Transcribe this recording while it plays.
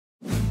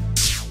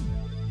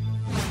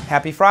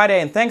Happy Friday,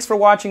 and thanks for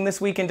watching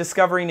This Week in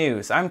Discovery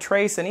News. I'm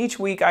Trace, and each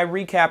week I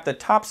recap the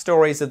top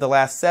stories of the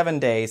last 7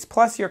 days,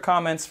 plus your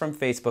comments from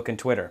Facebook and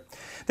Twitter.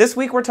 This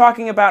week we're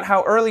talking about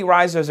how early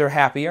risers are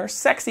happier,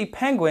 sexy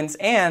penguins,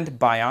 and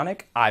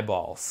bionic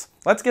eyeballs.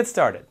 Let's get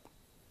started.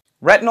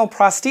 Retinal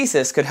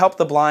prosthesis could help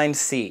the blind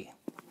see.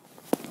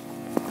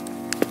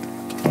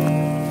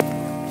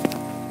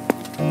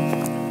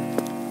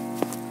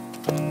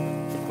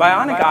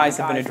 Bionic eyes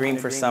have been a dream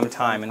for some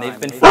time, and they've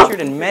been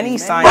featured in many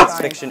science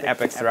fiction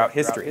epics throughout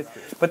history.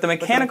 But the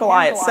mechanical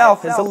eye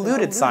itself has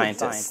eluded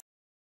scientists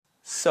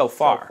so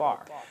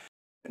far.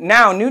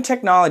 Now, new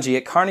technology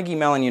at Carnegie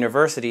Mellon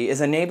University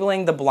is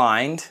enabling the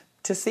blind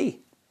to see.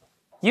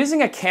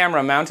 Using a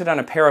camera mounted on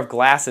a pair of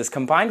glasses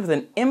combined with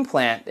an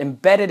implant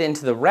embedded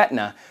into the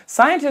retina,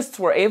 scientists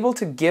were able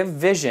to give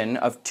vision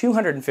of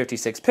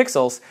 256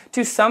 pixels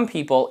to some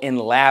people in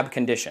lab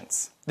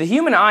conditions. The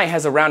human eye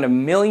has around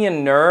 1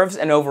 million nerves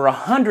and over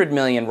 100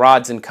 million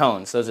rods and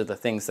cones. Those are the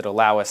things that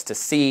allow us to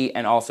see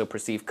and also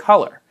perceive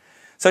color.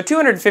 So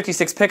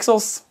 256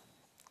 pixels,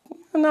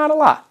 not a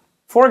lot.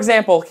 For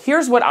example,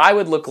 here's what I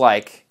would look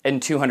like in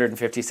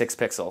 256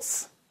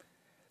 pixels.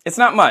 It's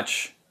not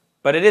much,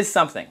 but it is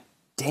something.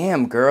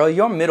 Damn, girl,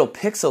 your middle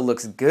pixel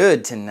looks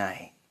good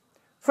tonight.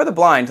 For the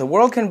blind, the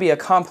world can be a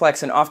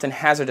complex and often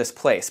hazardous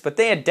place, but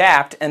they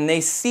adapt and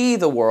they see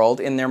the world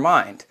in their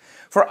mind.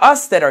 For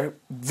us that are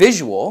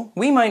visual,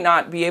 we might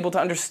not be able to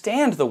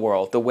understand the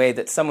world the way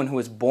that someone who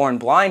is born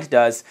blind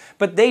does,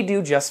 but they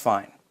do just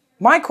fine.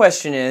 My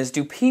question is,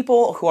 do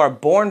people who are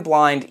born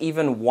blind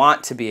even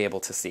want to be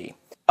able to see?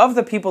 Of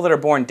the people that are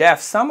born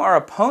deaf, some are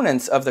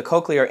opponents of the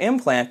cochlear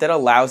implant that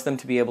allows them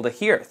to be able to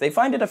hear. They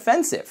find it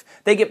offensive.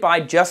 They get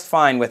by just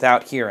fine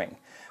without hearing.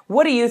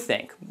 What do you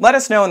think? Let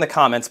us know in the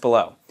comments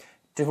below.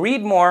 To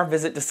read more,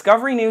 visit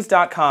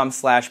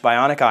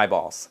discoverynews.com/bionic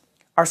eyeballs.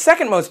 Our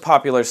second most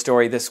popular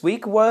story this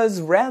week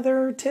was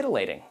rather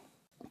titillating.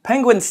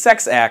 Penguin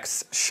sex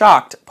acts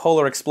shocked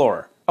polar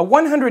explorer. A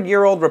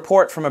 100-year-old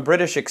report from a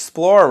British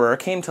explorer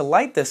came to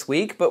light this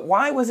week, but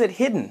why was it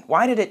hidden?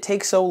 Why did it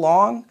take so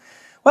long?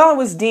 Well, it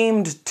was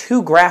deemed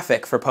too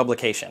graphic for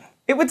publication.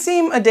 It would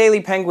seem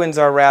Adelie penguins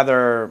are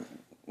rather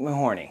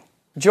horny.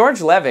 George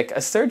Levick, a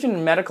surgeon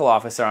and medical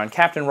officer on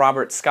Captain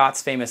Robert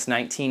Scott's famous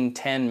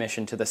 1910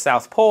 mission to the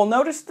South Pole,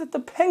 noticed that the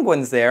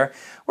penguins there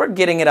were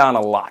getting it on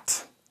a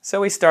lot.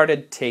 So he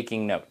started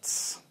taking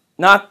notes.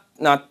 Not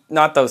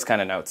those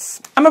kind of notes.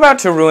 I'm about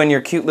to ruin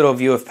your cute little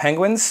view of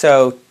penguins,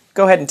 so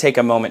go ahead and take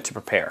a moment to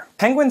prepare.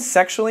 Penguins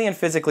sexually and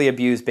physically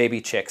abuse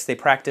baby chicks. They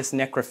practice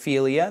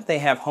necrophilia, they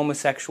have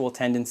homosexual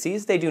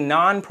tendencies, they do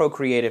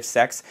non-procreative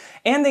sex,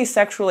 and they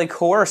sexually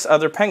coerce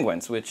other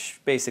penguins,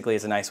 which basically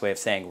is a nice way of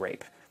saying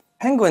rape.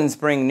 Penguins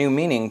bring new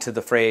meaning to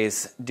the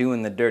phrase,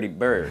 doing the dirty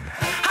bird.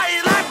 How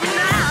you like me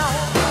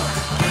now?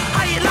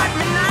 How you like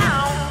me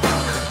now?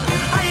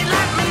 How you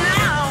like me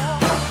now?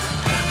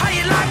 How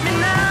you like me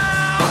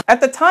now?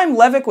 At the time,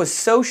 Levick was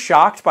so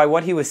shocked by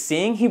what he was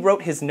seeing, he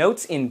wrote his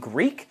notes in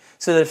Greek,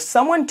 so that if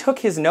someone took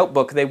his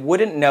notebook, they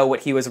wouldn't know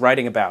what he was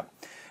writing about.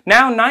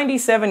 Now,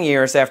 97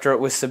 years after it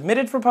was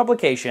submitted for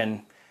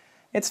publication,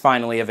 it's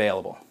finally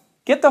available.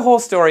 Get the whole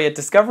story at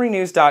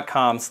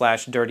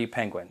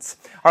discoverynews.com/dirtypenguins.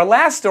 Our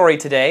last story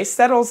today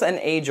settles an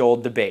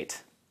age-old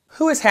debate.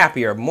 Who is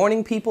happier,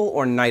 morning people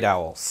or night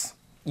owls?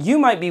 You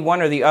might be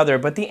one or the other,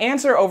 but the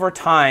answer over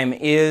time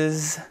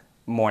is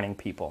morning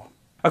people.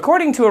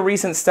 According to a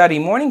recent study,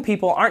 morning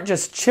people aren't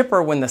just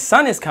chipper when the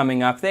sun is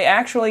coming up, they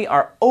actually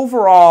are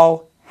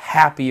overall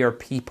happier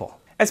people.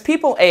 As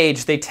people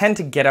age, they tend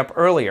to get up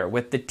earlier,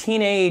 with the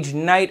teenage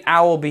night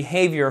owl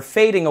behavior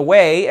fading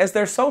away as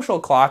their social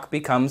clock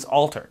becomes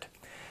altered.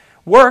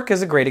 Work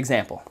is a great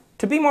example.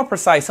 To be more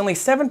precise, only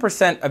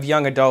 7% of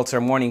young adults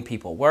are morning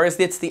people, whereas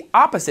it's the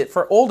opposite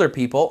for older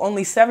people.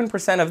 Only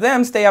 7% of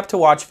them stay up to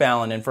watch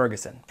Fallon and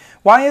Ferguson.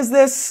 Why is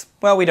this?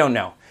 Well, we don't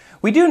know.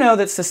 We do know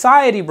that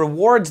society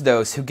rewards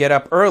those who get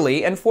up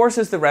early and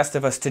forces the rest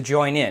of us to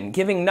join in,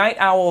 giving night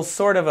owls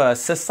sort of a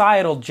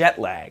societal jet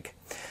lag.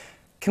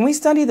 Can we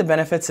study the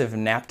benefits of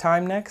nap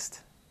time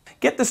next?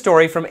 Get the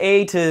story from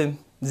A to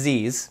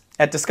Z's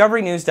at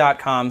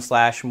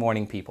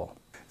discoverynews.com/morningpeople.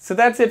 So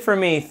that's it for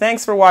me.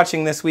 Thanks for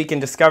watching This Week in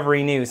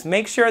Discovery News.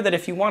 Make sure that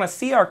if you want to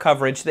see our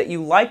coverage, that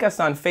you like us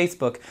on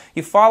Facebook,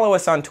 you follow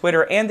us on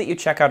Twitter, and that you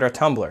check out our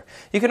Tumblr.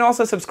 You can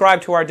also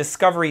subscribe to our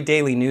Discovery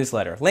Daily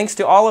newsletter. Links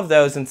to all of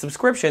those and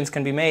subscriptions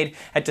can be made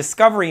at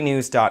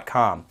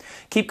discoverynews.com.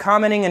 Keep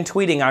commenting and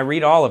tweeting. I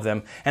read all of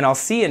them, and I'll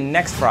see you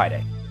next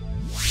Friday.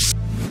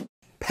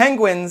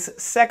 Penguins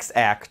sex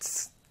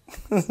acts.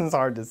 This is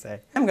hard to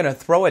say. I'm going to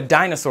throw a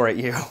dinosaur at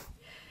you.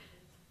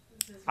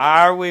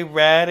 Are we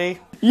ready?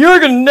 You're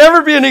gonna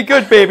never be any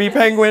good, baby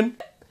penguin.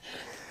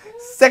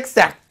 Sex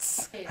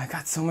acts. I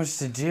got so much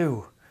to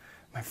do.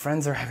 My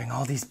friends are having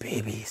all these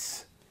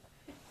babies.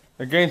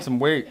 I gained some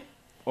weight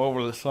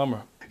over the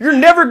summer. You're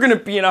never gonna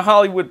be in a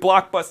Hollywood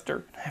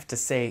blockbuster. I have to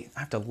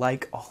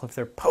like all of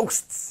their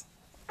posts.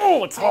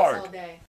 Oh, it's hard.